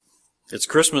It's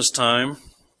Christmas time.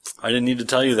 I didn't need to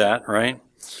tell you that, right?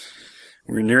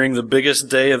 We're nearing the biggest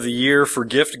day of the year for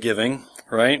gift giving,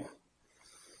 right?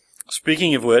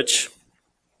 Speaking of which,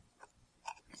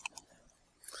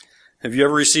 have you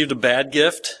ever received a bad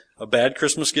gift? A bad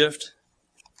Christmas gift?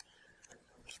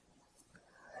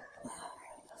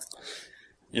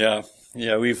 Yeah,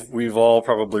 we've all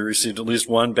probably received at least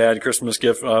one bad Christmas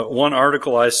gift. One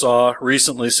article I saw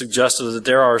recently suggested that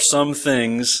there are some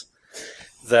things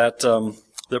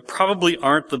that probably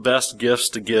aren't the best gifts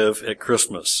to give at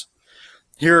Christmas.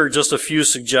 Here are just a few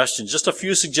suggestions, just a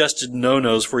few suggested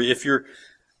no-nos for you.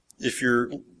 If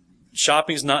your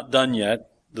shopping's not done yet,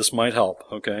 this might help,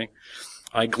 okay?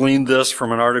 I gleaned this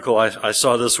from an article I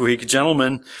saw this week.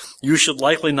 Gentlemen, you should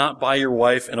likely not buy your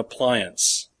wife an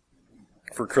appliance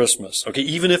for Christmas, okay?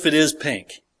 Even if it is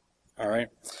pink, all right?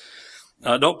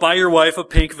 Don't buy your wife a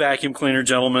pink vacuum cleaner,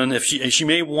 gentlemen. If she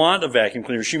may want a vacuum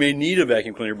cleaner, she may need a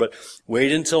vacuum cleaner, but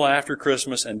wait until after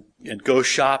Christmas and go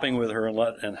shopping with her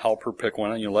and help her pick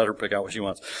one, and let her pick out what she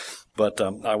wants. But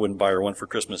I wouldn't buy her one for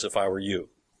Christmas if I were you.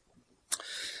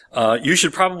 You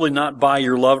should probably not buy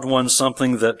your loved one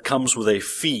something that comes with a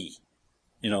fee.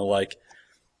 Like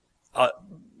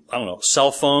I don't know,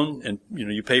 cell phone, and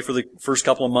you pay for the first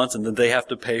couple of months and then they have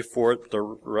to pay for it the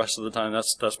rest of the time.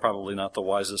 That's probably not the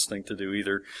wisest thing to do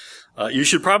either. You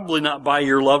should probably not buy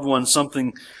your loved one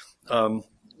something,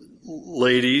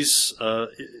 ladies,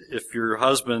 if your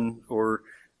husband or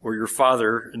your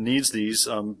father needs these,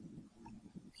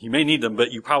 he may need them,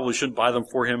 but you probably shouldn't buy them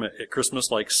for him at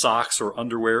Christmas, like socks or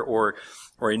underwear or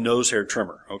a nose hair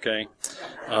trimmer, okay?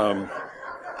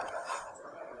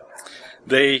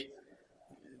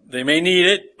 They may need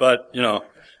it, but,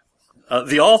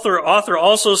 the author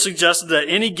also suggested that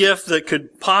any gift that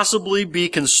could possibly be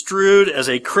construed as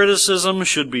a criticism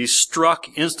should be struck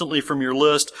instantly from your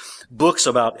list. Books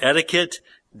about etiquette,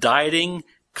 dieting,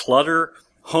 clutter,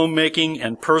 homemaking,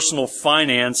 and personal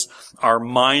finance are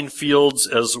minefields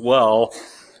as well.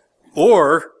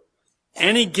 Or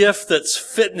any gift that's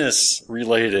fitness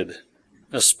related,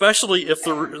 especially if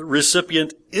the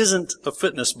recipient isn't a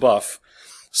fitness buff.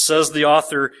 Says the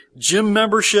author, gym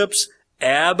memberships,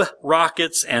 ab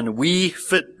rockets, and Wii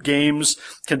Fit games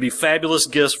can be fabulous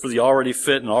gifts for the already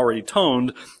fit and already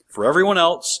toned. For everyone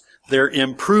else, they're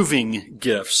improving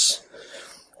gifts.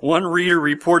 One reader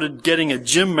reported getting a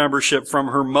gym membership from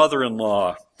her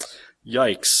mother-in-law.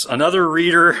 Yikes. Another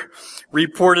reader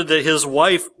reported that his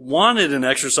wife wanted an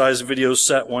exercise video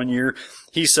set one year.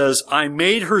 He says, I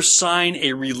made her sign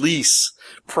a release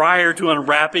prior to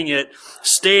unwrapping it,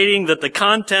 stating that the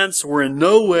contents were in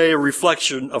no way a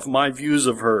reflection of my views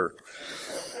of her.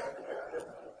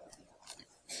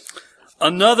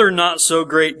 Another not so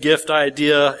great gift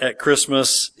idea at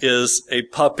Christmas is a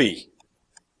puppy.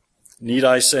 Need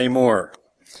I say more?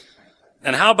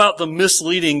 And how about the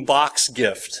misleading box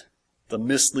gift? The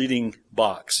misleading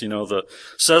box.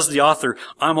 Says the author,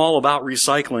 I'm all about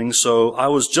recycling, so I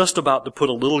was just about to put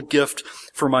a little gift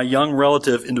for my young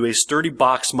relative into a sturdy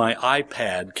box my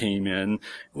iPad came in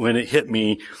when it hit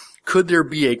me. Could there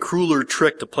be a crueler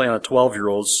trick to play on a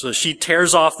 12-year-old? So she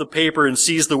tears off the paper and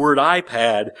sees the word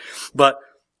iPad, but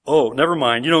never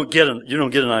mind. You don't get an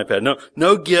iPad.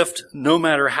 No gift, no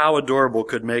matter how adorable,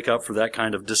 could make up for that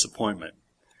kind of disappointment.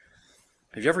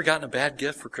 Have you ever gotten a bad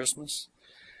gift for Christmas?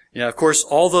 Yeah, of course,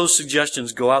 all those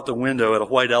suggestions go out the window at a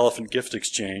white elephant gift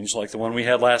exchange like the one we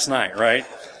had last night, right?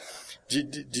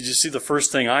 Did you see the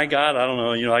first thing I got? I don't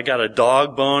know. I got a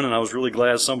dog bone, and I was really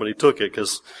glad somebody took it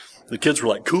because the kids were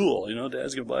like, cool,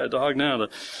 Dad's going to buy a dog now.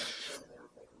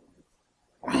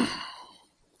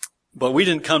 But we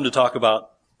didn't come to talk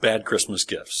about bad Christmas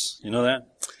gifts. You know that?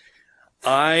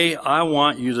 I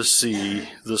want you to see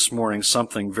this morning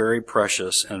something very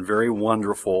precious and very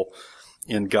wonderful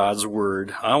in God's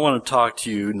Word. I want to talk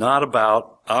to you not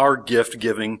about our gift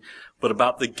giving, but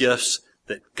about the gifts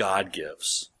that God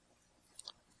gives.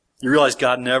 You realize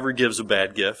God never gives a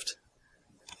bad gift.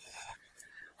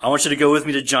 I want you to go with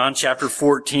me to John chapter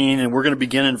 14, and we're going to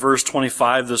begin in verse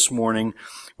 25 this morning,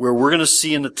 where we're going to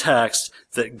see in the text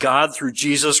that God, through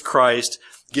Jesus Christ,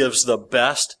 gives the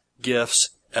best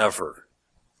gifts ever.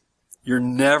 You're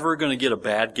never going to get a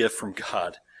bad gift from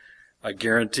God. I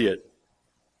guarantee it.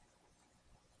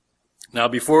 Now,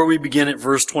 before we begin at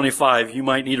verse 25, you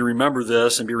might need to remember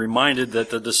this and be reminded that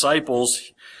the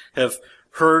disciples have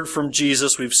heard from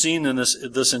Jesus. We've seen in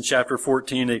this in chapter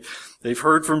 14. They've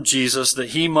heard from Jesus that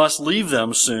he must leave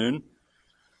them soon.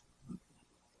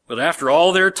 But after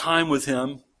all their time with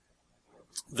him,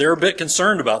 they're a bit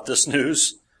concerned about this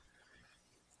news.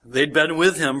 They'd been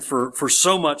with him for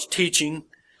so much teaching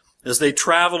As they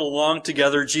traveled along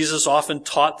together, Jesus often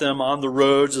taught them on the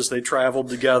roads as they traveled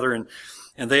together, and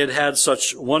they had had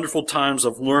such wonderful times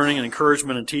of learning and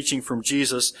encouragement and teaching from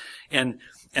Jesus, and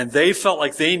they felt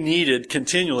like they needed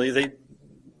continually,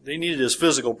 they needed his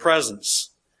physical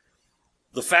presence.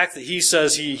 The fact that he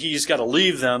says he's got to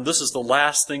leave them, this is the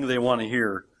last thing they want to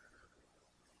hear.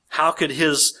 How could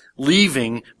his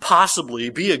leaving possibly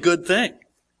be a good thing?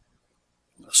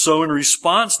 So in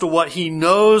response to what he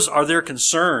knows are their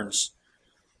concerns,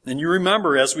 and you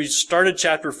remember as we started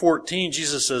chapter 14,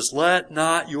 Jesus says, let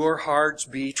not your hearts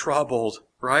be troubled,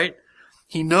 right?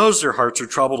 He knows their hearts are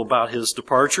troubled about his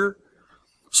departure.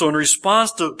 So in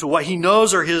response to what he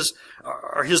knows are his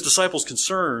disciples'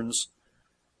 concerns,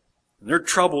 and their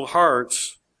troubled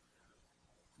hearts,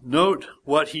 note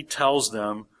what he tells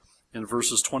them in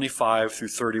verses 25 through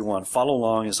 31. Follow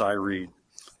along as I read.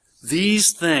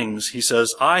 These things, he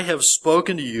says, I have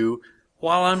spoken to you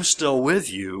while I'm still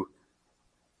with you.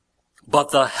 But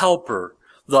the Helper,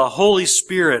 the Holy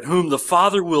Spirit, whom the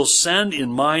Father will send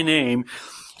in my name,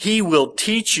 he will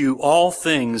teach you all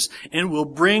things and will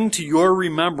bring to your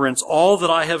remembrance all that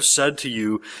I have said to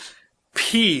you.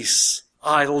 Peace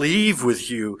I leave with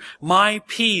you. My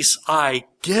peace I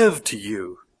give to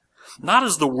you. Not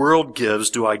as the world gives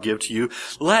do I give to you.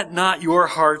 Let not your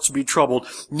hearts be troubled,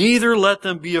 neither let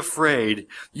them be afraid.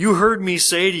 You heard me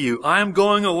say to you, I am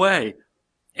going away,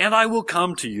 and I will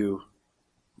come to you.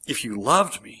 If you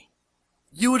loved me,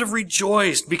 you would have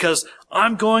rejoiced, because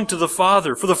I'm going to the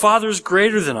Father, for the Father is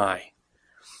greater than I.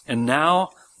 And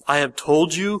now I have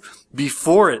told you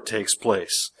before it takes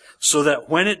place, so that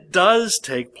when it does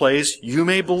take place, you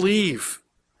may believe.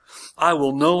 I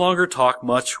will no longer talk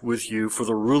much with you, for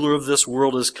the ruler of this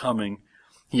world is coming.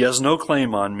 He has no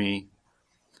claim on me,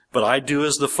 but I do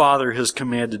as the Father has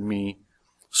commanded me,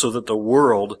 so that the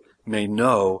world may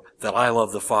know that I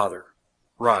love the Father.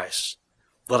 Rise,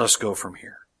 let us go from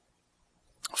here.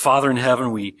 Father in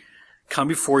heaven, we come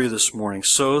before you this morning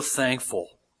so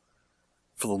thankful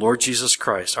for the Lord Jesus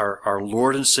Christ, our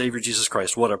Lord and Savior Jesus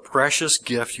Christ. What a precious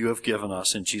gift you have given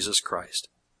us in Jesus Christ.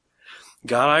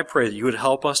 God, I pray that you would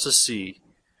help us to see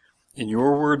in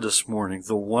your word this morning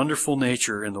the wonderful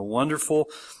nature and the wonderful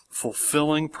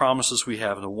fulfilling promises we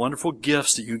have and the wonderful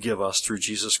gifts that you give us through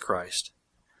Jesus Christ.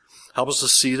 Help us to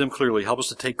see them clearly. Help us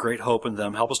to take great hope in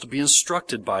them. Help us to be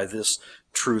instructed by this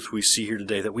truth we see here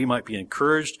today, that we might be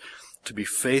encouraged to be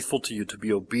faithful to you, to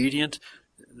be obedient,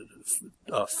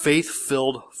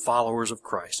 faith-filled followers of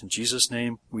Christ. In Jesus'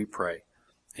 name we pray.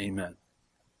 Amen.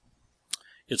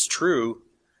 It's true,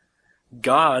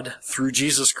 God, through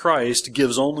Jesus Christ,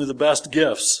 gives only the best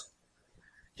gifts.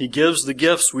 He gives the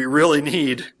gifts we really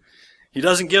need. He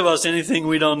doesn't give us anything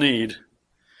we don't need.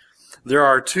 There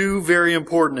are two very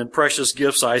important and precious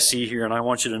gifts I see here, and I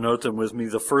want you to note them with me.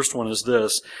 The first one is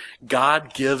this: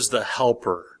 God gives the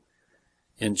Helper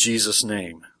in Jesus'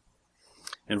 name.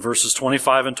 In verses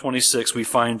 25 and 26, we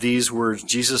find these words.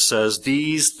 Jesus says,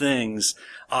 these things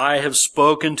I have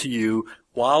spoken to you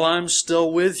while I'm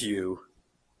still with you.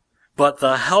 But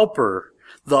the Helper,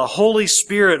 the Holy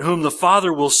Spirit, whom the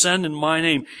Father will send in my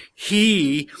name,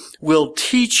 he will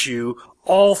teach you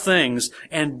all things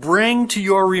and bring to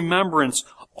your remembrance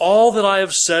all that I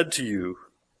have said to you.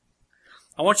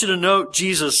 I want you to note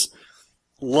Jesus'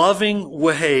 loving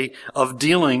way of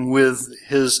dealing with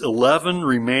his 11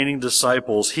 remaining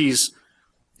disciples.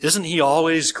 Isn't he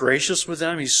always gracious with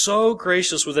them? He's so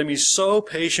gracious with them. He's so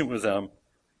patient with them.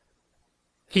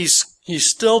 He's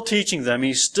still teaching them.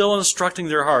 He's still instructing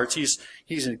their hearts.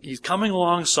 He's coming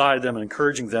alongside them and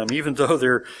encouraging them, even though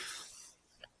they're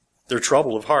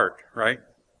troubled of heart, right?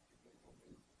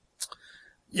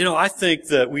 You know, I think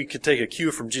that we could take a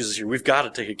cue from Jesus here. We've got to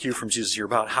take a cue from Jesus here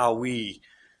about how we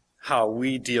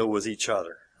deal with each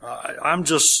other. I'm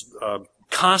just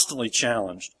constantly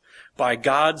challenged by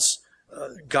God's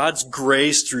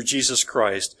grace through Jesus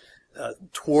Christ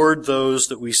toward those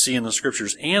that we see in the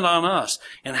Scriptures and on us,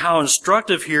 and how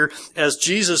instructive here as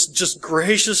Jesus just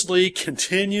graciously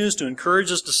continues to encourage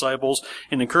his disciples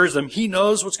and encourage them. He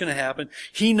knows what's going to happen.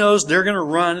 He knows they're going to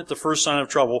run at the first sign of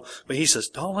trouble, but he says,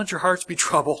 don't let your hearts be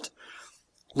troubled.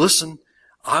 Listen,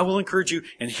 I will encourage you,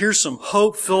 and here's some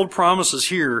hope-filled promises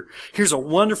here. Here's a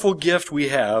wonderful gift we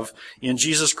have in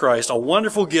Jesus Christ, a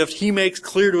wonderful gift he makes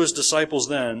clear to his disciples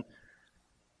then.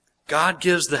 God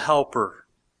gives the Helper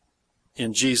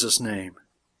in Jesus' name.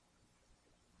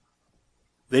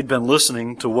 They'd been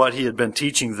listening to what he had been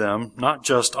teaching them, not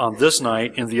just on this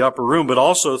night in the upper room, but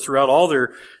also throughout all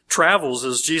their travels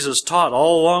as Jesus taught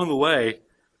all along the way.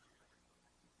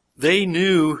 They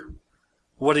knew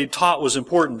what he taught was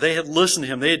important. They had listened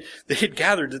to him. They had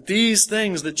gathered that these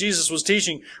things that Jesus was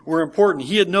teaching were important.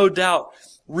 He had no doubt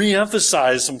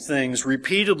re-emphasized some things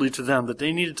repeatedly to them that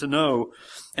they needed to know.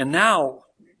 And now,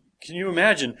 can you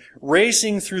imagine,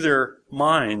 racing through their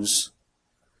minds,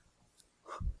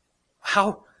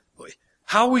 how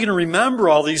are we going to remember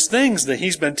all these things that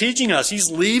he's been teaching us?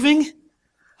 He's leaving?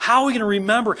 How are we going to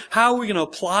remember? How are we going to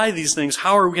apply these things?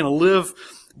 How are we going to live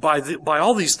by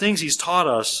all these things he's taught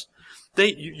us?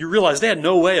 You realize they had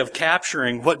no way of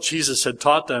capturing what Jesus had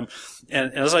taught them.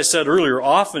 And as I said earlier,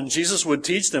 often Jesus would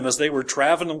teach them as they were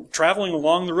traveling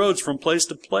along the roads from place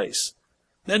to place.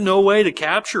 They had no way to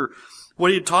capture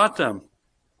what he had taught them.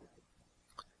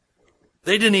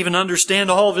 They didn't even understand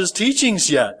all of his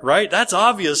teachings yet, right? That's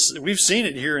obvious. We've seen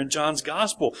it here in John's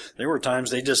Gospel. There were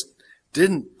times they just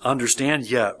didn't understand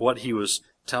yet what he was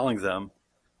telling them.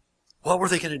 What were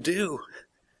they going to do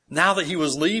now that he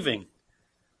was leaving?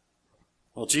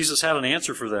 Well, Jesus had an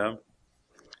answer for them.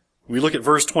 We look at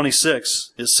verse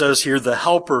 26. It says here, the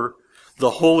Helper,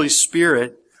 the Holy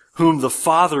Spirit, whom the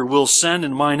Father will send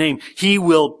in my name, he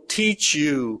will teach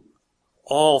you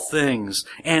all things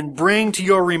and bring to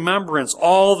your remembrance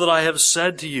all that I have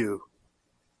said to you.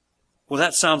 Well,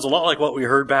 that sounds a lot like what we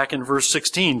heard back in verse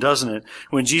 16, doesn't it?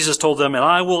 When Jesus told them, and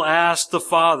I will ask the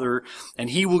Father, and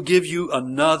he will give you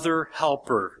another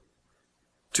helper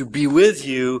to be with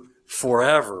you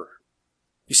forever.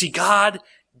 You see, God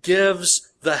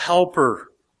gives the Helper,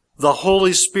 the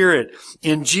Holy Spirit,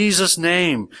 in Jesus'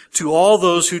 name to all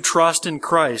those who trust in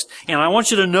Christ. And I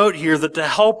want you to note here that the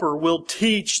Helper will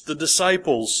teach the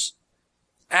disciples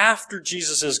after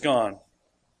Jesus is gone,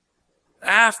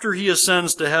 after he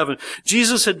ascends to heaven.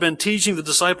 Jesus had been teaching the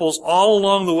disciples all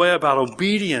along the way about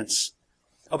obedience,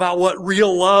 about what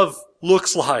real love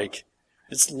looks like.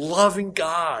 It's loving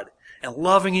God and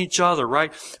loving each other,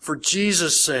 right? For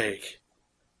Jesus' sake.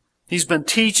 He's been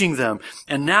teaching them.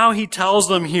 And now he tells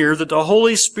them here that the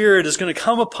Holy Spirit is going to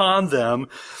come upon them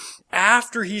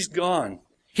after he's gone.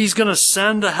 He's going to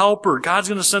send a helper. God's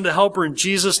going to send a helper in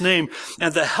Jesus' name.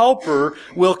 And the helper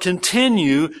will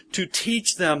continue to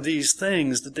teach them these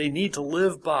things that they need to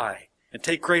live by and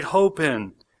take great hope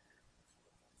in.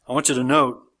 I want you to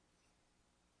note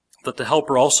that the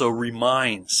helper also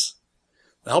reminds.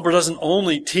 The helper doesn't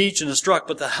only teach and instruct,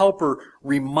 but the helper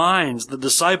reminds. The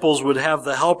disciples would have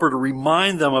the helper to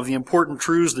remind them of the important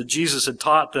truths that Jesus had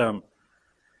taught them.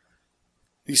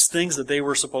 These things that they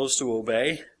were supposed to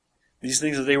obey, these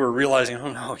things that they were realizing,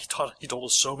 oh no, he told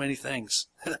us so many things.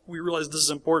 We realize this is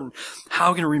important.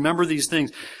 How can we remember these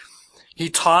things?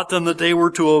 He taught them that they were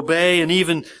to obey and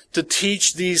even to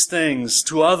teach these things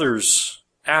to others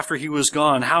after he was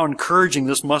gone. How encouraging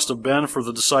this must have been for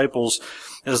the disciples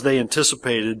as they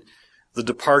anticipated the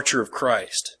departure of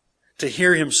Christ. To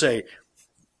hear him say,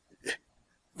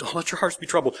 don't let your hearts be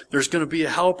troubled. There's going to be a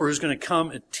helper who's going to come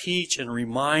and teach and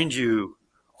remind you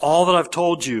all that I've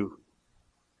told you.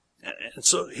 And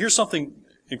so here's something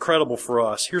incredible for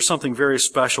us. Here's something very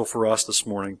special for us this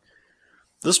morning.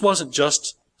 This wasn't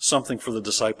just something for the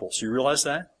disciples. You realize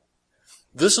that?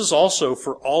 This is also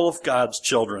for all of God's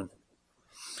children.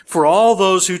 For all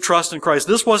those who trust in Christ.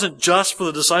 This wasn't just for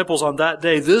the disciples on that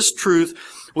day. This truth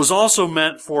was also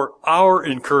meant for our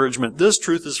encouragement. This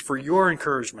truth is for your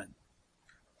encouragement.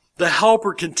 The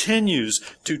Helper continues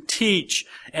to teach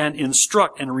and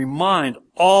instruct and remind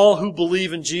all who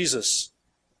believe in Jesus.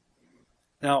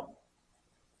 Now,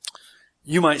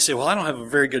 you might say, well, I don't have a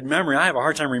very good memory. I have a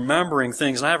hard time remembering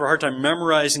things, and I have a hard time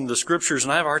memorizing the Scriptures,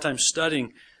 and I have a hard time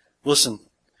studying. Listen,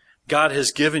 God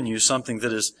has given you something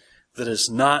that is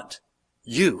not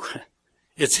you.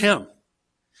 It's Him.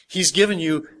 He's given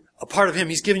you a part of Him.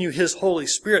 He's given you His Holy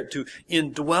Spirit to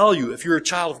indwell you if you're a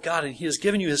child of God. And He has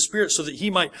given you His Spirit so that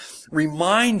He might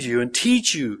remind you and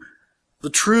teach you the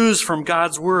truths from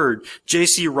God's Word.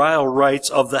 J.C. Ryle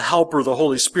writes of the Helper, the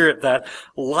Holy Spirit, that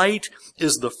light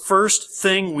is the first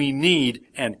thing we need,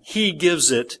 and He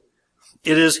gives it.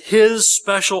 It is His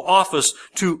special office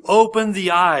to open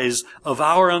the eyes of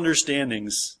our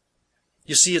understandings.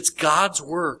 You see, it's God's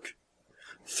work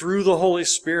through the Holy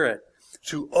Spirit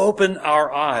to open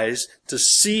our eyes to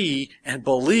see and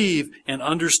believe and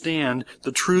understand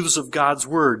the truths of God's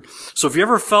Word. So have you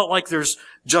ever felt like there's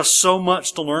just so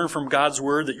much to learn from God's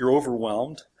Word that you're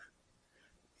overwhelmed?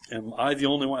 Am I the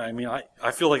only one? I mean,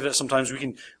 I feel like that sometimes we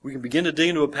can begin to dig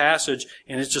into a passage,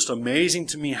 and it's just amazing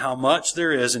to me how much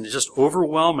there is, and it's just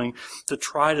overwhelming to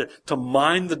try to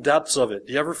mine the depths of it.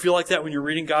 Do you ever feel like that when you're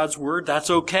reading God's Word?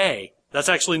 That's okay. That's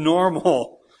actually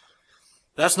normal.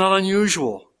 That's not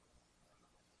unusual.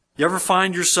 You ever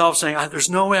find yourself saying, there's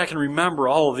no way I can remember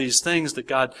all of these things that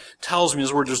God tells me in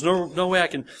His Word. There's no way I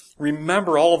can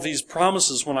remember all of these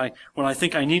promises when I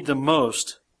think I need them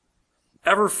most.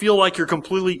 Ever feel like you're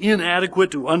completely inadequate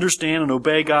to understand and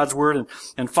obey God's Word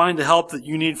and find the help that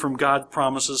you need from God's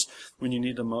promises when you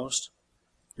need them most?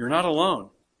 You're not alone.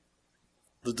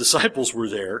 The disciples were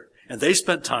there, and they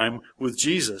spent time with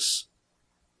Jesus.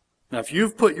 Now, if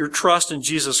you've put your trust in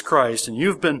Jesus Christ and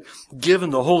you've been given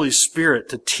the Holy Spirit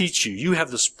to teach you, you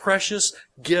have this precious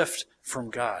gift from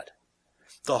God.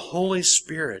 The Holy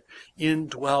Spirit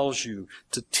indwells you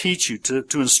to teach you,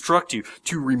 to instruct you,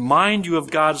 to remind you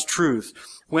of God's truth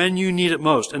when you need it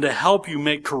most, and to help you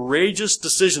make courageous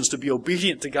decisions to be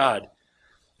obedient to God.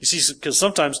 You see, because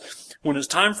sometimes when it's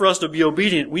time for us to be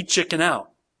obedient, we chicken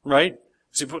out, right?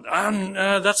 See,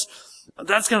 that's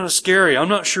kind of scary. I'm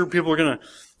not sure people are going to,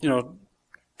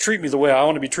 treat me the way I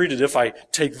want to be treated if I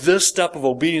take this step of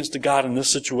obedience to God in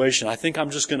this situation. I think I'm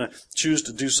just going to choose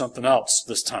to do something else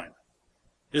this time.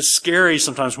 It's scary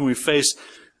sometimes when we face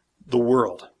the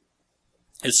world.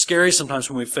 It's scary sometimes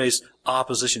when we face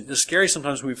opposition. It's scary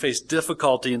sometimes when we face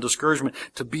difficulty and discouragement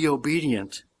to be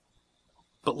obedient.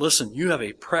 But listen, you have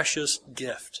a precious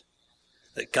gift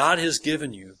that God has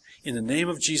given you in the name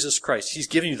of Jesus Christ. He's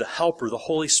given you the Helper, the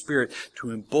Holy Spirit,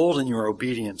 to embolden your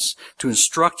obedience, to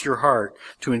instruct your heart,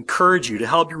 to encourage you, to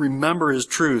help you remember His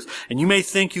truth. And you may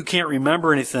think you can't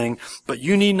remember anything, but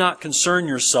you need not concern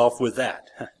yourself with that.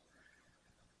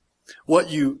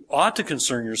 What you ought to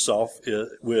concern yourself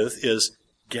with is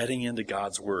getting into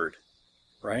God's Word,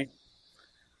 right?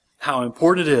 How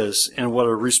important it is and what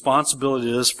a responsibility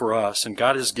it is for us. And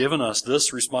God has given us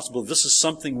this responsibility. This is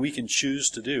something we can choose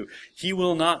to do. He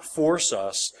will not force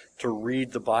us to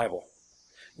read the Bible.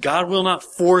 God will not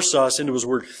force us into His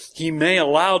Word. He may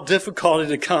allow difficulty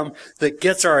to come that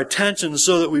gets our attention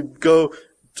so that we go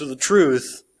to the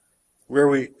truth where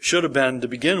we should have been to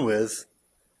begin with.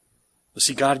 But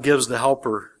see, God gives the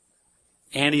Helper,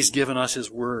 and He's given us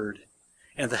His Word.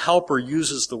 And the Helper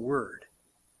uses the Word.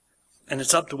 And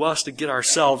it's up to us to get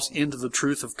ourselves into the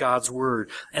truth of God's Word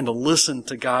and to listen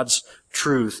to God's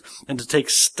truth and to take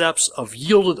steps of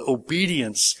yielded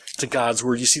obedience to God's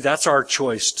Word. You see, that's our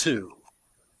choice too,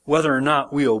 whether or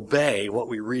not we obey what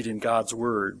we read in God's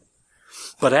Word.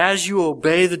 But as you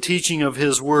obey the teaching of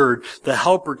His Word, the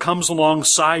Helper comes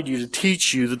alongside you to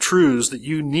teach you the truths that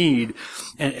you need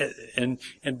and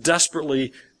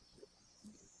desperately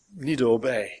need to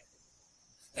obey.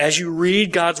 As you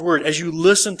read God's Word, as you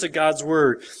listen to God's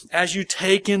Word, as you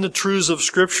take in the truths of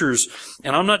Scriptures,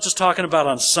 and I'm not just talking about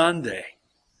on Sunday.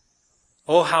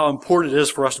 Oh, how important it is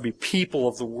for us to be people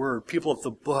of the Word, people of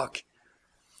the book,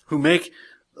 who make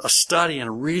a study and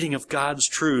a reading of God's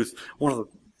truth one of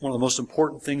the most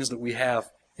important things that we have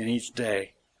in each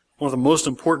day. One of the most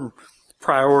important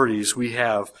priorities we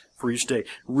have for each day.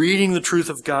 Reading the truth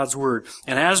of God's Word.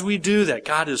 And as we do that,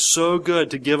 God is so good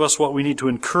to give us what we need to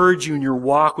encourage you in your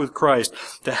walk with Christ,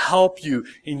 to help you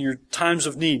in your times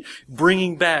of need,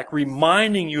 bringing back,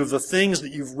 reminding you of the things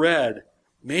that you've read,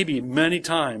 maybe many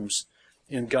times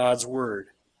in God's Word,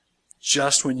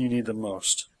 just when you need them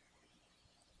most.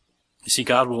 You see,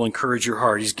 God will encourage your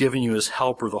heart. He's given you His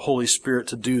Helper, the Holy Spirit,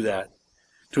 to do that,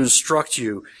 to instruct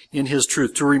you in His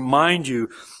truth, to remind you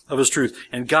of His truth.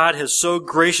 And God has so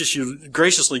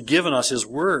graciously given us His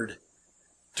Word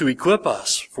to equip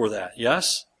us for that.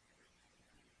 Yes?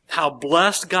 How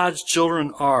blessed God's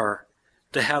children are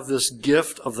to have this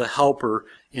gift of the Helper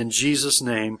in Jesus'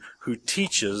 name, who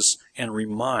teaches and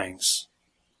reminds.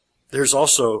 There's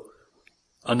also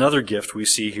another gift we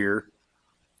see here.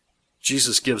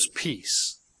 Jesus gives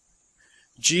peace.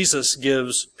 Jesus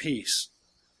gives peace.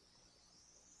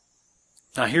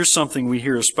 Now here's something we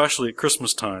hear especially at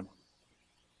Christmas time.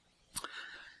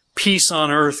 Peace on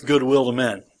earth, goodwill to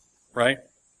men. Right?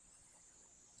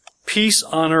 Peace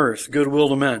on earth, goodwill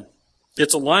to men.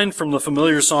 It's a line from the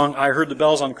familiar song, I Heard the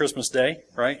Bells on Christmas Day.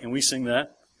 Right? And we sing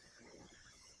that.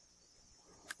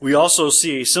 We also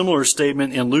see a similar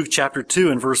statement in Luke chapter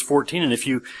 2 and verse 14. And if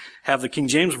you have the King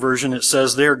James Version, it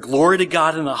says there, glory to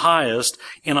God in the highest,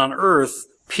 and on earth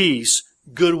peace,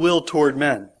 goodwill toward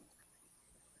men.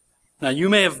 Now, you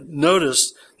may have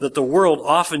noticed that the world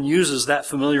often uses that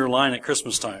familiar line at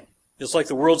Christmas time. It's like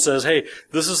the world says, hey,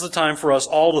 this is the time for us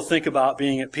all to think about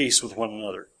being at peace with one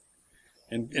another.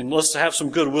 And let's have some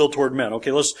goodwill toward men.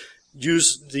 Okay, let's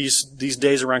use these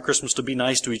days around Christmas to be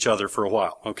nice to each other for a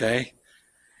while, okay?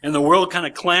 And the world kind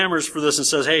of clamors for this and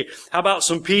says, hey, how about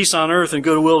some peace on earth and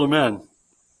goodwill to men?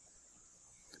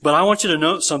 But I want you to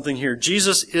note something here.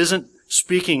 Jesus isn't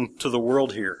speaking to the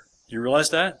world here. You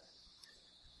realize that?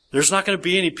 There's not going to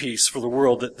be any peace for the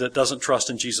world that doesn't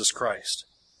trust in Jesus Christ.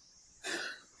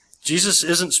 Jesus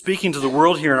isn't speaking to the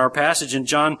world here in our passage in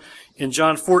John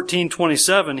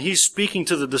 14:27. He's speaking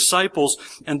to the disciples,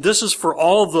 and this is for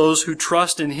all of those who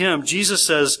trust in Him. Jesus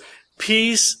says,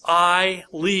 "Peace I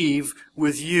leave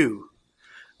with you.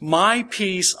 My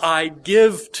peace I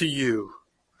give to you.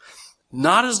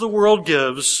 Not as the world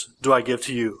gives, do I give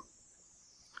to you."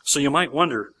 So you might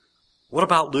wonder, what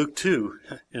about Luke 2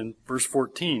 in verse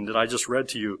 14 that I just read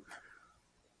to you?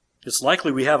 It's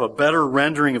likely we have a better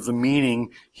rendering of the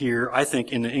meaning here, I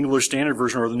think, in the English Standard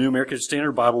Version or the New American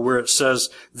Standard Bible, where it says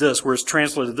this, where it's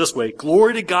translated this way: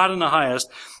 "Glory to God in the highest,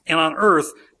 and on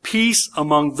earth peace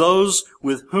among those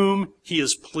with whom He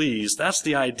is pleased." That's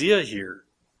the idea here.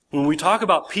 When we talk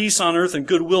about peace on earth and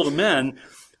goodwill to men,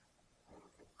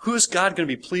 who is God going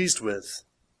to be pleased with?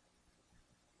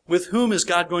 With whom is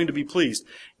God going to be pleased?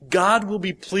 God will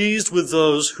be pleased with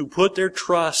those who put their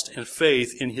trust and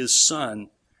faith in His Son,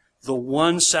 the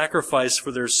one sacrifice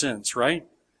for their sins, right?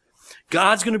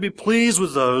 God's going to be pleased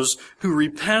with those who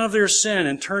repent of their sin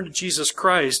and turn to Jesus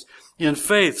Christ in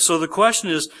faith. So the question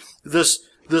is, this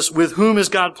with whom is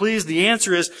God pleased? The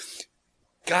answer is,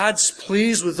 God's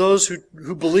pleased with those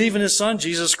who believe in His Son,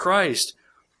 Jesus Christ.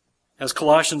 As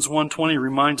Colossians 1:20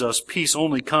 reminds us, peace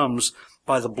only comes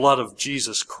by the blood of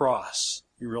Jesus' cross.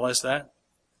 You realize that?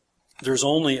 There's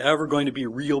only ever going to be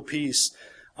real peace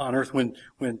on earth when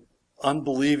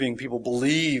unbelieving people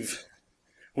believe,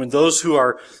 when those who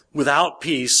are without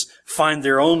peace find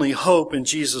their only hope in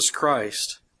Jesus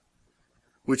Christ.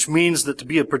 Which means that to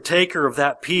be a partaker of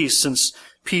that peace, since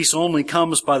peace only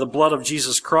comes by the blood of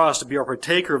Jesus Christ, to be a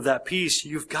partaker of that peace,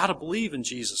 you've got to believe in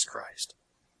Jesus Christ.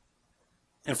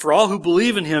 And for all who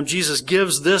believe in Him, Jesus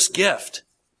gives this gift.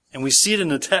 And we see it in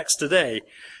the text today.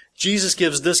 Jesus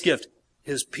gives this gift,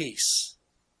 His peace.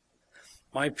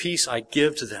 My peace I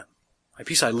give to them. My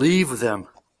peace I leave with them.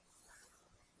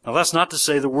 Now that's not to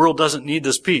say the world doesn't need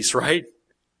this peace, right?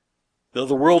 Though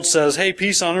the world says, hey,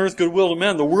 peace on earth, goodwill to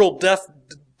men, the world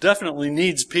definitely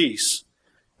needs peace.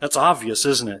 That's obvious,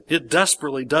 isn't it? It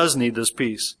desperately does need this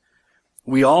peace.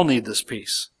 We all need this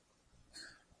peace.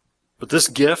 But this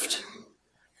gift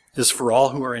is for all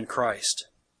who are in Christ.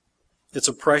 It's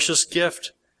a precious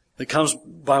gift that comes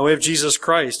by way of Jesus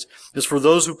Christ. It's for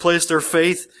those who place their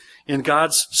faith in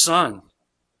God's Son.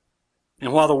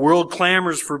 And while the world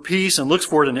clamors for peace and looks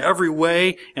for it in every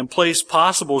way and place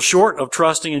possible short of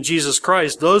trusting in Jesus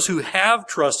Christ, those who have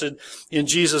trusted in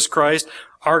Jesus Christ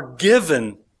are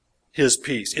given His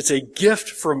peace. It's a gift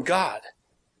from God.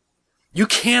 You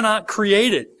cannot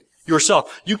create it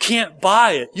yourself. You can't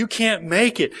buy it. You can't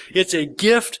make it. It's a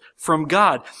gift from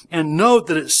God. And note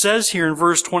that it says here in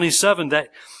verse 27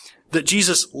 that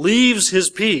Jesus leaves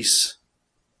His peace.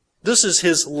 This is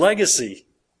His legacy.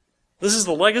 This is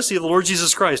the legacy of the Lord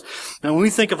Jesus Christ. Now, when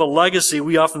we think of a legacy,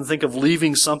 we often think of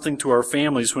leaving something to our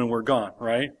families when we're gone,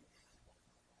 right?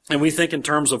 And we think in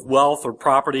terms of wealth or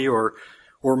property or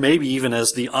maybe even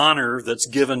as the honor that's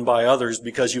given by others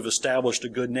because you've established a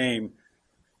good name.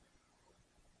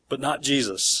 But not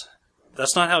Jesus.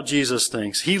 That's not how Jesus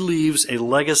thinks. He leaves a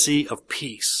legacy of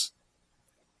peace.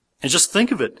 And just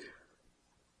think of it.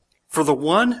 For the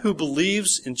one who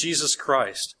believes in Jesus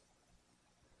Christ,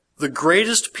 the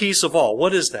greatest peace of all,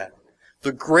 what is that?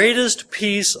 The greatest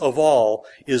peace of all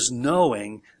is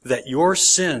knowing that your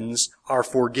sins are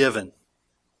forgiven.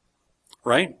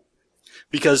 Right?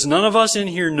 Because none of us in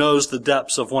here knows the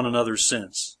depths of one another's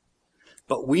sins.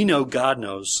 But we know God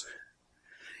knows.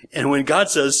 And when God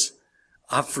says,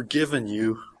 I've forgiven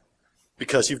you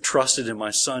because you've trusted in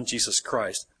my Son, Jesus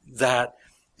Christ, that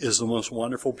is the most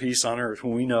wonderful peace on earth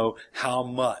when we know how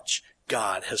much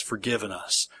God has forgiven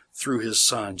us through His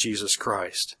Son, Jesus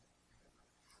Christ.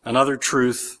 Another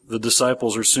truth the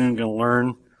disciples are soon going to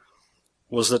learn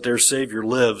was that their Savior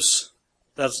lives.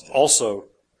 That also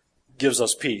gives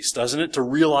us peace, doesn't it? To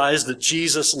realize that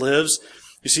Jesus lives.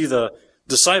 You see, the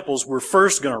disciples were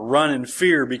first going to run in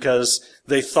fear because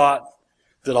they thought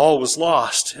that all was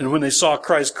lost. And when they saw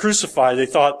Christ crucified, they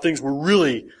thought things were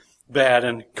really bad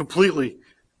and completely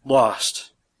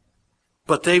lost.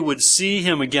 But they would see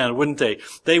Him again, wouldn't they?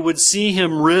 They would see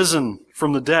Him risen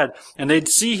from the dead. And they'd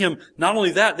see Him, not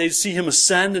only that, they'd see Him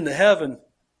ascend into heaven.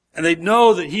 And they'd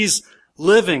know that He's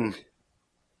living.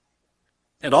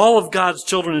 And all of God's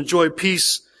children enjoy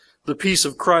peace, the peace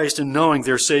of Christ in knowing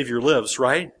their Savior lives,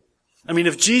 right? I mean,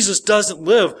 if Jesus doesn't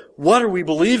live, what are we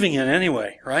believing in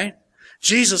anyway, right?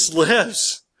 Jesus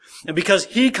lives. And because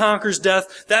He conquers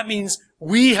death, that means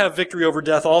we have victory over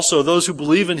death also, those who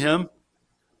believe in Him.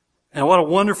 And what a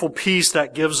wonderful peace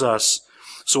that gives us.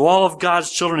 So all of God's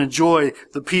children enjoy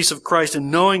the peace of Christ in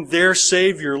knowing their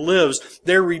Savior lives,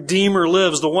 their Redeemer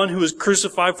lives, the one who is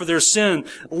crucified for their sin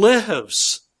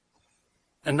lives.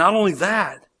 And not only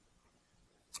that,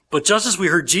 but just as we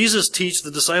heard Jesus teach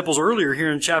the disciples earlier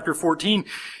here in chapter 14,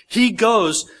 He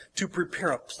goes to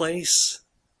prepare a place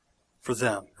for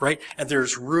them, right? And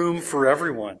there's room for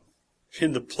everyone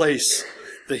in the place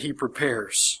that He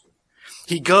prepares.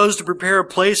 He goes to prepare a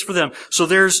place for them. So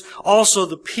there's also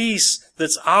the peace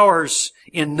that's ours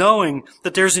in knowing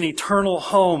that there's an eternal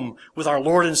home with our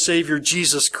Lord and Savior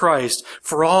Jesus Christ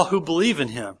for all who believe in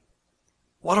Him.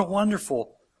 What a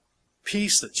wonderful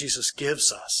peace that Jesus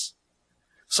gives us.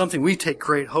 Something we take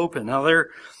great hope in. Now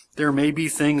there may be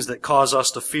things that cause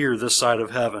us to fear this side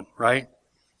of heaven, right?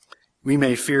 We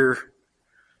may fear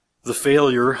the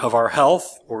failure of our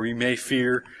health, or we may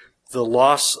fear the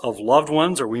loss of loved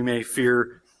ones, or we may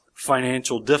fear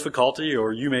financial difficulty,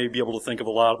 or you may be able to think of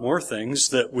a lot more things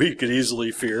that we could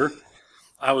easily fear.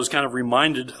 I was kind of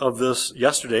reminded of this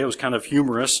yesterday. It was kind of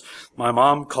humorous. My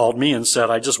mom called me and said,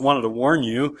 "I just wanted to warn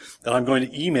you that I'm going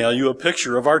to email you a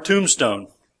picture of our tombstone."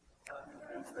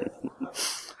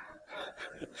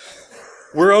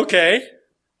 We're okay,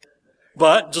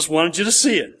 but just wanted you to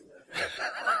see it.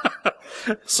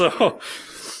 So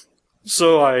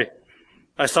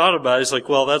I thought about it. It's like,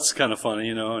 well, that's kind of funny,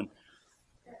 and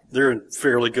they're in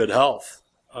fairly good health,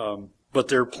 but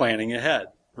they're planning ahead,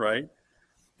 right?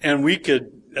 And we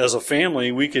could, as a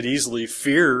family, we could easily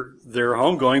fear their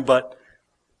homegoing, but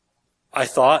I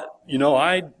thought,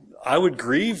 I would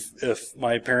grieve if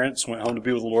my parents went home to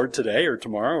be with the Lord today or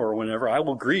tomorrow or whenever. I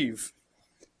will grieve,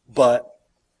 but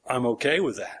I'm okay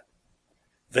with that.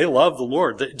 They love the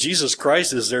Lord. Jesus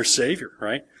Christ is their Savior,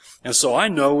 right? And so I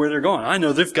know where they're going. I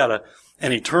know they've got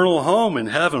an eternal home in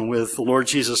heaven with the Lord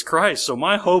Jesus Christ. So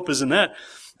my hope is in that.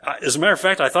 As a matter of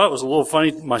fact, I thought it was a little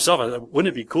funny myself.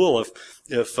 Wouldn't it be cool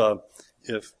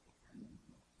if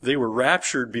they were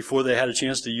raptured before they had a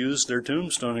chance to use their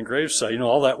tombstone and gravesite?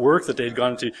 All that work that they'd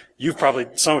gone into.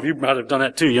 Some of you might have done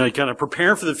that too. Kind of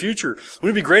prepare for the future.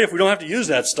 Wouldn't it be great if we don't have to use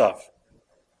that stuff?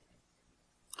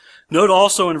 Note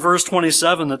also in verse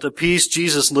 27 that the peace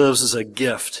Jesus lives is a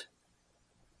gift.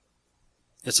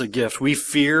 It's a gift. We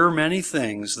fear many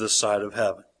things this side of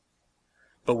heaven,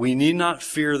 but we need not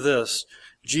fear this.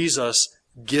 Jesus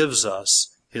gives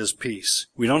us His peace.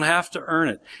 We don't have to earn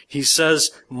it. He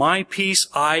says, "My peace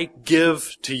I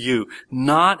give to you.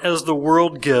 Not as the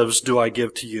world gives do I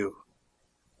give to you."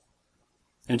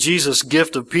 And Jesus'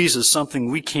 gift of peace is something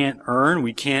we can't earn,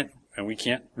 we can't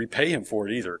repay Him for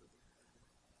it either.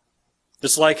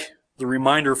 It's like the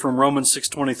reminder from Romans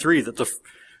 6:23 that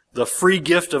the free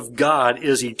gift of God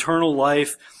is eternal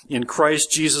life in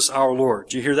Christ Jesus our Lord.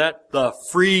 Do you hear that? The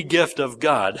free gift of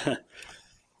God.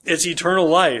 It's eternal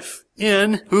life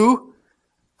in who?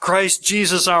 Christ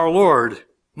Jesus our Lord.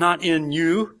 Not in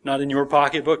you, not in your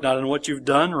pocketbook, not in what you've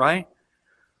done, right?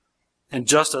 And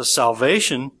just as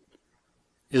salvation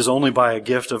is only by a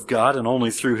gift of God and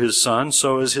only through His Son,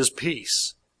 so is His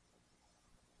peace.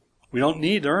 We don't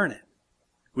need to earn it.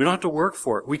 We don't have to work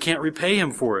for it. We can't repay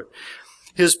Him for it.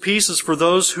 His peace is for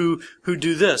those who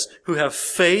do this, who have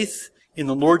faith in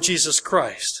the Lord Jesus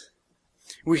Christ.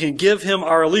 We can give Him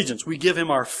our allegiance. We give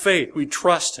Him our faith. We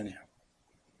trust in Him.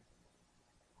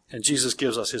 And Jesus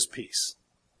gives us His peace.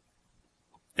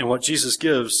 And what Jesus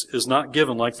gives is not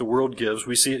given like the world gives.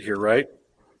 We see it here, right?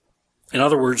 In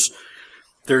other words,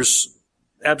 there's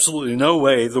absolutely no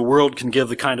way the world can give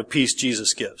the kind of peace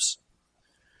Jesus gives.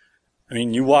 I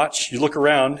mean, you look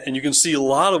around, and you can see a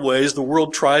lot of ways the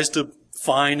world tries to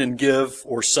find and give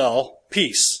or sell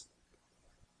peace.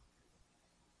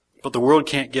 But the world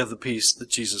can't give the peace that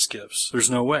Jesus gives. There's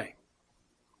no way.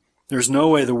 There's no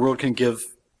way the world can give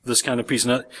this kind of peace.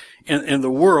 In the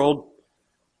world,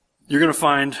 you're going to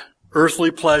find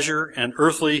earthly pleasure and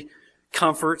earthly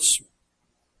comforts,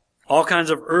 all kinds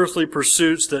of earthly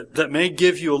pursuits that may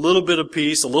give you a little bit of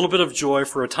peace, a little bit of joy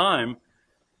for a time,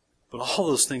 but all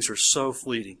those things are so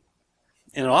fleeting.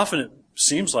 And often it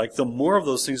seems like the more of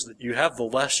those things that you have, the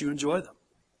less you enjoy them.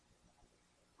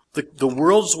 The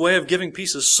world's way of giving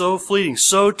peace is so fleeting,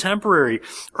 so temporary.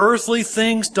 Earthly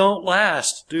things don't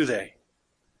last, do they?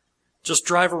 Just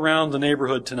drive around the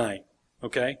neighborhood tonight,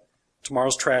 okay?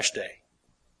 Tomorrow's trash day,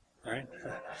 all right?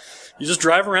 You just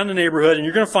drive around the neighborhood and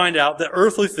you're going to find out that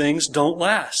earthly things don't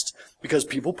last because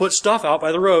people put stuff out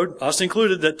by the road, us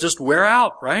included, that just wear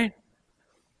out, right?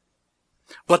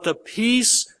 But the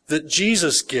peace that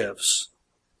Jesus gives,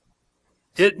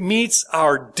 it meets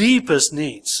our deepest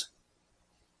needs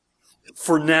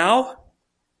for now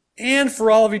and for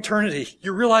all of eternity.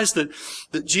 You realize that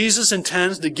Jesus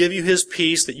intends to give you His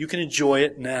peace that you can enjoy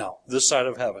it now, this side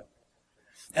of heaven.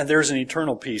 And there's an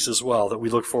eternal peace as well that we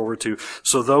look forward to.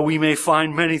 So though we may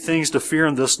find many things to fear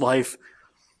in this life,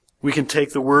 We can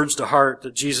take the words to heart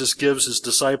that Jesus gives his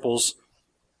disciples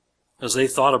as they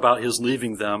thought about his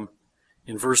leaving them.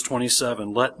 In verse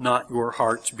 27, let not your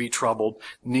hearts be troubled,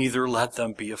 neither let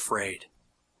them be afraid.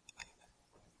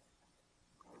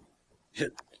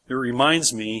 It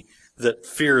reminds me that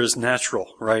fear is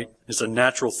natural, right? It's a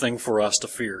natural thing for us to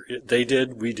fear. They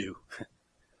did, we do.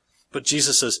 But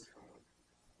Jesus says,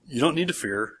 you don't need to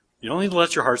fear. You don't need to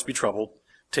let your hearts be troubled.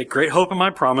 Take great hope in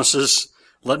my promises.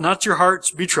 Let not your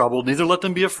hearts be troubled, neither let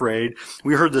them be afraid.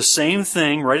 We heard the same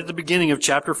thing right at the beginning of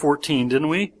chapter 14, didn't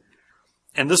we?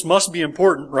 And this must be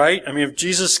important, right? I mean, if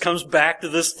Jesus comes back to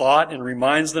this thought and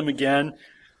reminds them again,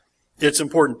 it's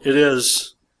important. It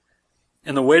is.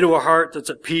 And the way to a heart that's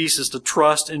at peace is to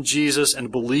trust in Jesus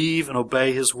and believe and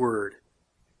obey his word.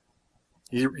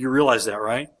 You realize that,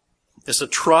 right? It's to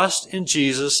trust in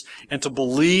Jesus and to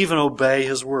believe and obey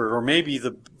his word. Or maybe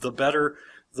the better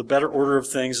order of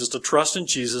things is to trust in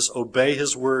Jesus, obey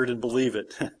his word, and believe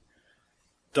it.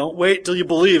 Don't wait till you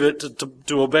believe it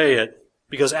to obey it.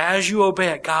 Because as you obey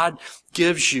it, God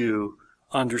gives you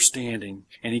understanding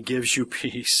and he gives you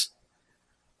peace.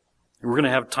 We're going to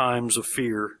have times of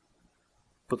fear,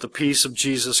 but the peace of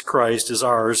Jesus Christ is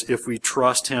ours if we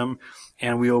trust him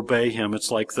and we obey him.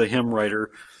 It's like the hymn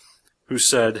writer who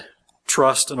said,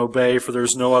 trust and obey, for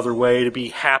there's no other way to be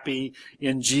happy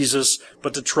in Jesus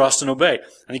but to trust and obey.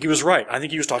 I think he was right. I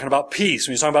think he was talking about peace.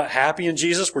 When he's talking about happy in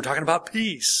Jesus, we're talking about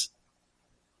peace.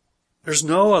 There's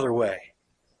no other way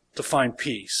to find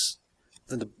peace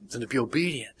than to be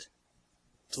obedient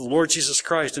to the Lord Jesus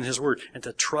Christ and his word and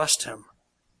to trust him.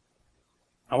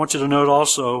 I want you to note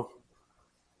also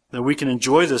that we can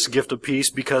enjoy this gift of peace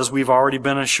because we've already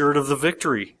been assured of the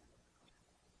victory.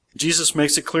 Jesus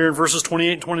makes it clear in verses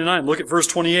 28 and 29. Look at verse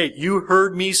 28. You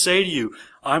heard me say to you,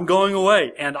 I'm going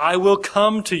away, and I will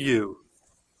come to you.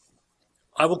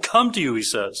 I will come to you, he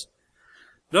says.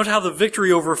 Note how the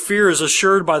victory over fear is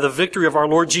assured by the victory of our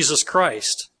Lord Jesus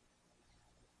Christ.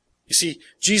 You see,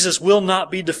 Jesus will not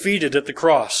be defeated at the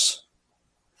cross.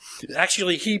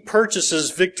 Actually, he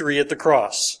purchases victory at the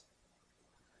cross.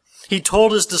 He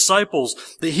told his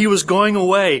disciples that he was going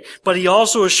away, but he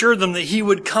also assured them that he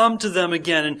would come to them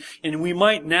again. And we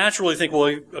might naturally think,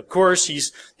 well, of course,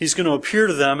 he's going to appear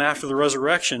to them after the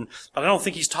resurrection. But I don't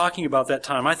think he's talking about that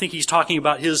time. I think he's talking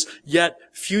about his yet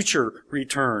future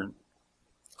return.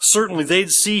 Certainly,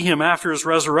 they'd see him after his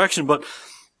resurrection, but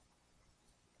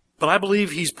I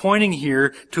believe he's pointing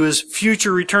here to his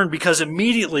future return because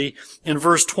immediately in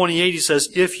verse 28 he says,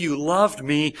 if you loved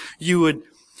me, you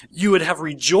would have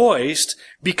rejoiced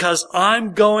because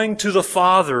I'm going to the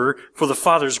Father, for the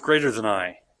Father is greater than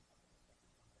I.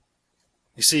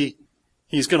 You see,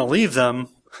 he's going to leave them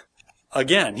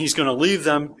again. He's going to leave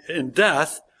them in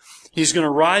death. He's going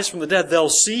to rise from the dead. They'll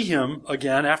see him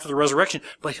again after the resurrection,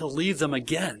 but he'll leave them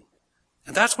again.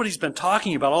 And that's what he's been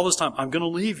talking about all this time. I'm going to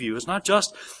leave you. It's not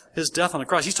just his death on the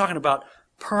cross. He's talking about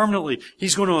permanently.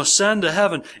 He's going to ascend to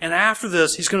heaven. And after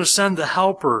this, he's going to send the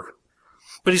Helper.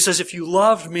 But he says, if you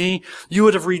loved me, you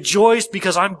would have rejoiced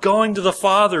because I'm going to the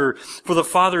Father, for the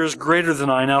Father is greater than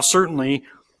I. Now, certainly,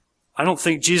 I don't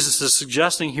think Jesus is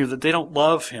suggesting here that they don't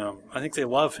love him. I think they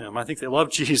love him. I think they love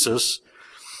Jesus.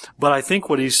 But I think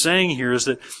what he's saying here is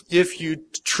that if you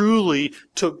truly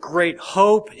took great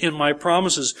hope in my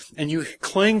promises and you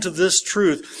cling to this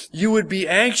truth, you would be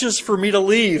anxious for me to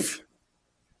leave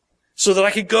so that I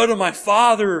could go to my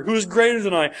Father who is greater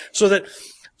than I, so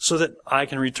that I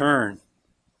can return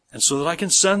and so that I can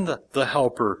send the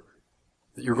Helper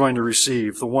that you're going to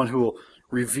receive, the one who will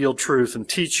reveal truth and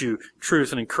teach you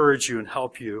truth and encourage you and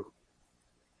help you.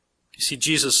 You see,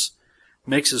 Jesus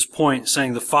makes his point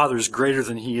saying the Father is greater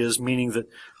than he is, meaning that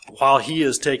while he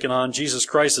is taken on, Jesus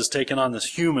Christ has taken on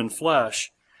this human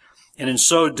flesh. And in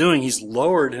so doing, he's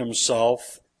lowered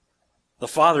himself. The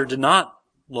Father did not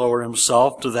lower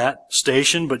himself to that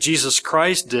station, but Jesus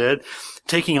Christ did,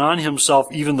 taking on himself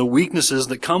even the weaknesses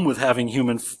that come with having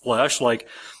human flesh, like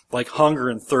hunger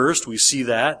and thirst. We see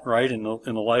that, right, in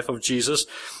the life of Jesus.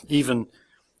 Even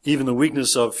the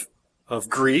weakness of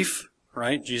grief.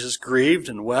 Right? Jesus grieved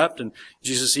and wept, and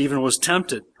Jesus even was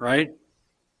tempted, right?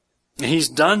 And he's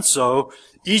done so.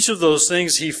 Each of those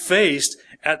things he faced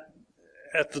at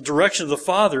the direction of the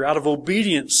Father, out of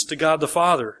obedience to God the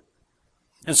Father.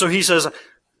 And so he says,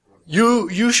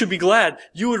 you should be glad.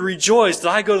 You would rejoice that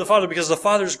I go to the Father because the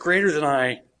Father is greater than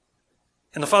I.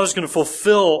 And the Father's going to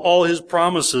fulfill all his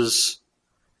promises.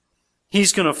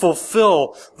 He's going to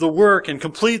fulfill the work and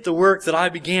complete the work that I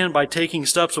began by taking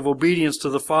steps of obedience to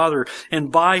the Father. And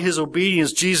by his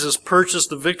obedience, Jesus purchased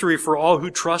the victory for all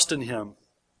who trust in him.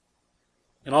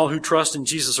 And all who trust in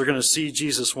Jesus are going to see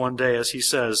Jesus one day as he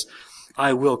says,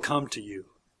 I will come to you.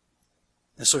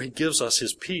 And so he gives us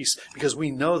his peace because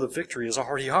we know the victory is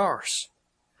already ours.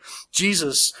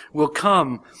 Jesus will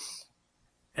come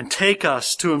and take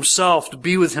us to himself to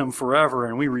be with him forever,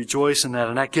 and we rejoice in that,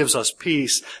 and that gives us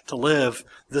peace to live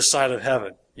this side of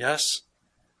heaven. Yes?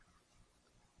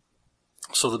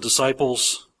 So the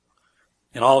disciples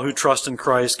and all who trust in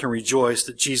Christ can rejoice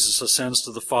that Jesus ascends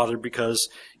to the Father because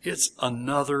it's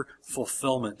another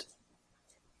fulfillment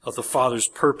of the Father's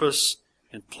purpose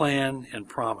and plan and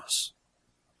promise.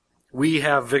 We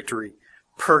have victory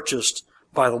purchased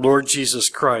by the Lord Jesus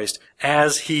Christ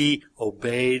as he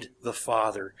obeyed the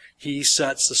Father. He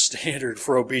sets the standard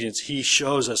for obedience. He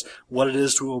shows us what it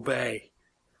is to obey.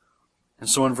 And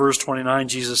so in verse 29,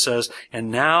 Jesus says,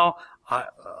 "And now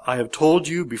I have told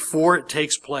you before it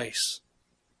takes place."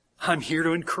 I'm here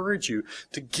to encourage you,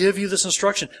 to give you this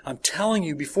instruction. I'm telling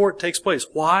you before it takes place.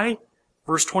 Why?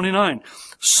 Verse 29,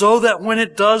 "So that when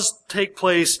it does take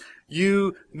place,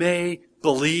 you may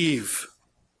believe."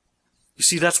 You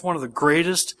see, that's one of the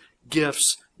greatest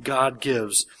gifts God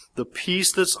gives. The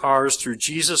peace that's ours through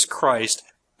Jesus Christ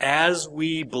as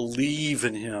we believe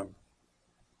in him.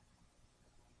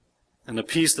 And the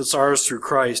peace that's ours through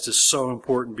Christ is so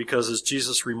important because, as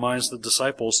Jesus reminds the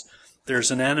disciples, there's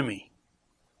an enemy.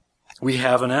 We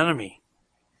have an enemy.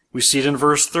 We see it in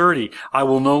verse 30. "I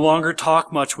will no longer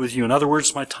talk much with you." In other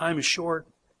words, my time is short.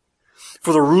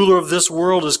 "For the ruler of this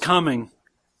world is coming.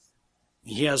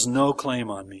 He has no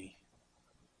claim on me."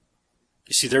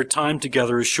 You see, their time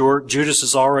together is short. Judas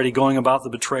is already going about the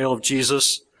betrayal of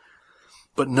Jesus.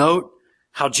 But note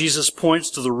how Jesus points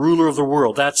to the ruler of the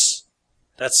world. That's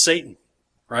Satan,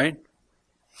 right?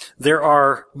 There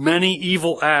are many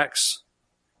evil acts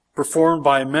performed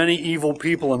by many evil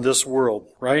people in this world,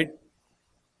 right?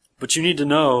 But you need to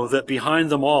know that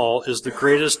behind them all is the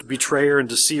greatest betrayer and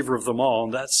deceiver of them all,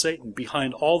 and that's Satan.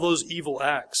 Behind all those evil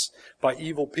acts by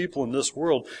evil people in this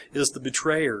world is the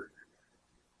betrayer,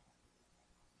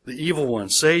 the evil one,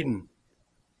 Satan.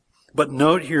 But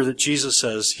note here that Jesus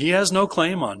says, he has no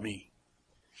claim on me.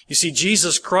 You see,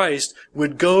 Jesus Christ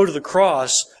would go to the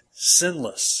cross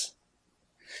sinless.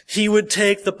 He would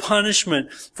take the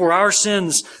punishment for our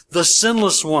sins, the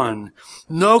sinless one.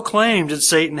 No claim did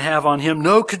Satan have on him.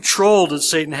 No control did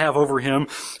Satan have over him.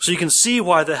 So you can see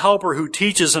why the helper who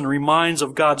teaches and reminds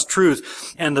of God's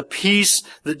truth and the peace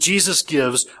that Jesus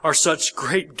gives are such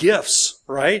great gifts,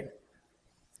 right?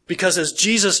 Because as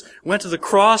Jesus went to the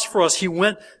cross for us, he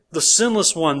went the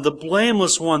sinless one, the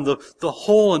blameless one, the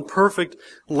whole and perfect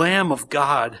Lamb of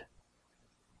God.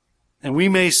 And we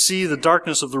may see the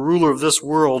darkness of the ruler of this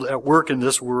world at work in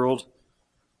this world,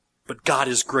 but God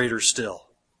is greater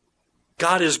still.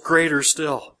 God is greater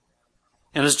still.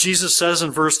 And as Jesus says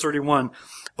in verse 31,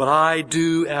 "But I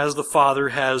do as the Father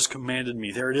has commanded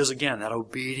me." There it is again, that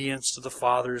obedience to the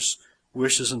Father's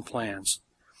wishes and plans.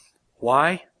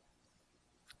 Why?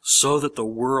 So that the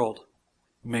world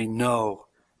may know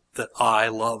that I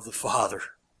love the Father.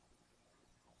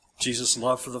 Jesus'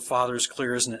 love for the Father is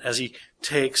clear, isn't it? As he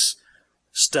takes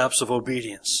steps of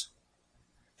obedience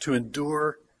to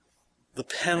endure the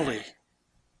penalty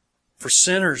for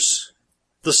sinners,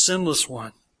 the sinless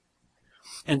one.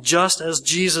 And just as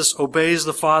Jesus obeys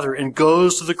the Father and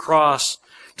goes to the cross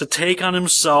to take on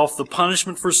himself the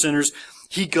punishment for sinners,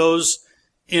 he goes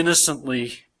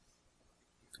innocently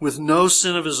with no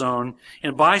sin of his own,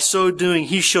 and by so doing,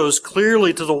 he shows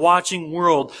clearly to the watching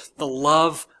world the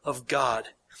love of God.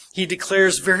 He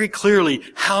declares very clearly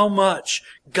how much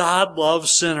God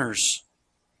loves sinners.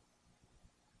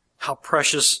 How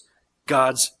precious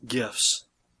God's gifts.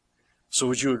 So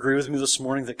would you agree with me this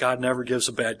morning that God never gives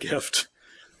a bad gift?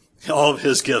 All of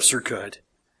his gifts are good.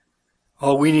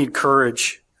 Oh, we need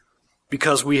courage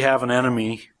because we have an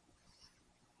enemy.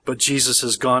 But Jesus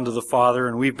has gone to the Father,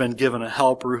 and we've been given a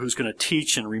helper who's going to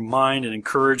teach and remind and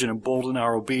encourage and embolden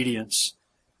our obedience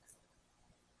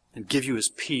and give you his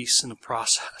peace in the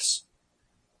process.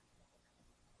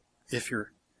 If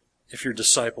you're a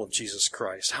disciple of Jesus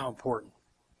Christ, how important,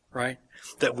 right?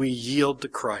 That we yield to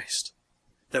Christ,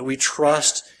 that we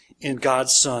trust in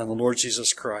God's Son, the Lord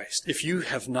Jesus Christ. If you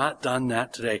have not done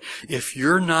that today, if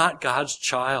you're not God's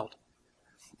child,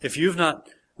 if you've not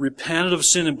repented of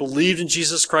sin and believed in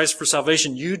Jesus Christ for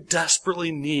salvation, you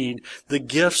desperately need the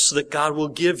gifts that God will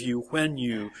give you when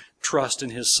you trust in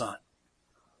his Son.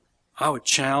 I would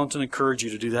challenge and encourage you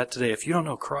to do that today. If you don't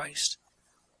know Christ,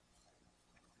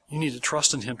 you need to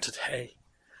trust in him today.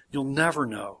 You'll never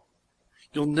know.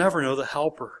 You'll never know the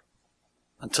helper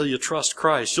until you trust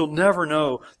Christ. You'll never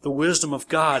know the wisdom of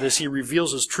God as he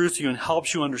reveals his truth to you and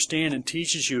helps you understand and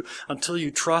teaches you until you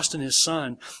trust in his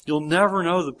Son. You'll never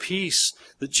know the peace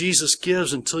that Jesus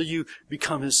gives until you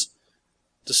become his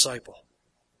disciple.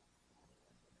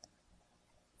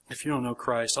 If you don't know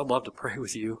Christ, I'd love to pray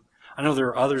with you. I know there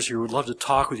are others here who would love to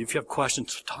talk with you. If you have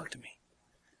questions, talk to me.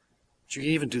 But you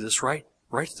can even do this right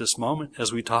at this moment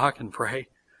as we talk and pray.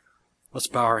 Let's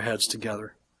bow our heads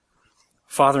together.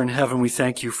 Father in heaven, we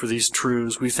thank you for these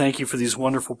truths. We thank you for these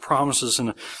wonderful promises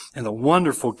and the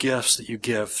wonderful gifts that you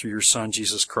give through your Son,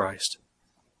 Jesus Christ.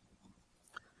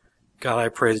 God, I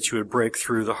pray that you would break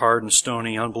through the hard and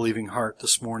stony, unbelieving heart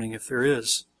this morning, if there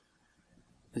is.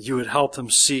 That you would help them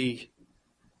see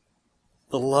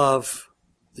the love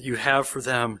that you have for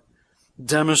them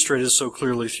demonstrated so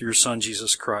clearly through your Son,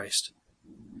 Jesus Christ.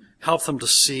 Help them to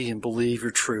see and believe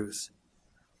your truth.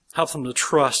 Help them to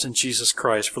trust in Jesus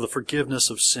Christ for the forgiveness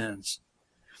of sins.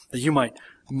 That you might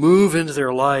move into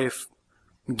their life,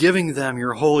 giving them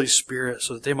your Holy Spirit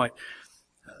so that they might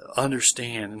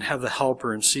understand and have the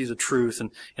helper and see the truth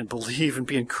and believe and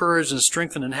be encouraged and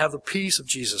strengthened and have the peace of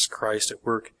Jesus Christ at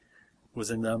work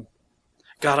within them.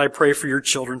 God, I pray for your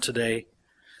children today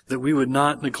that we would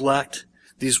not neglect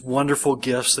these wonderful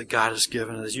gifts that God has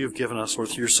given, as you have given us, Lord,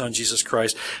 through your Son, Jesus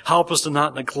Christ. Help us to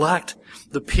not neglect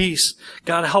the peace.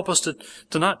 God, help us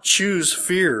to not choose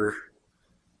fear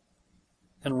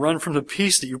and run from the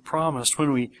peace that you promised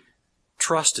when we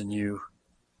trust in you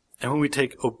and when we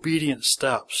take obedient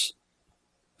steps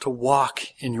to walk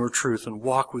in your truth and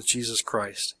walk with Jesus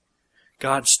Christ.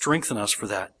 God, strengthen us for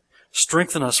that.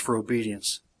 Strengthen us for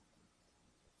obedience.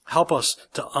 Help us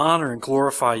to honor and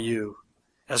glorify you.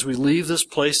 As we leave this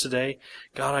place today,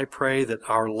 God, I pray that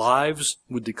our lives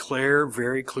would declare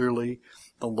very clearly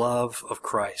the love of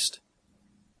Christ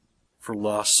for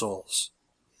lost souls.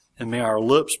 And may our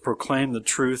lips proclaim the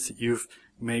truth that you've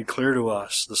made clear to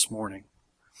us this morning.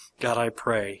 God, I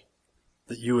pray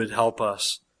that you would help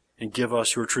us and give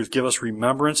us your truth. Give us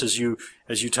remembrance as you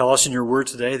tell us in your word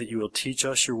today, that you will teach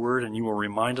us your word and you will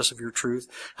remind us of your truth.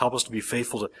 Help us to be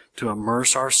faithful to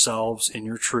immerse ourselves in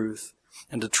your truth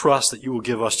and to trust that you will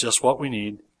give us just what we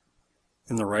need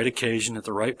in the right occasion, at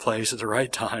the right place, at the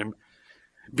right time.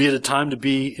 Be it a time to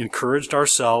be encouraged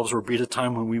ourselves, or be it a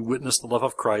time when we witness the love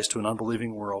of Christ to an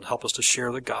unbelieving world. Help us to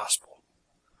share the gospel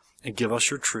and give us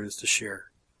your truth to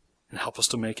share. And help us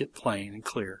to make it plain and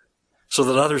clear so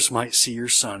that others might see your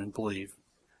Son and believe.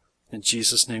 In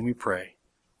Jesus' name we pray.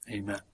 Amen.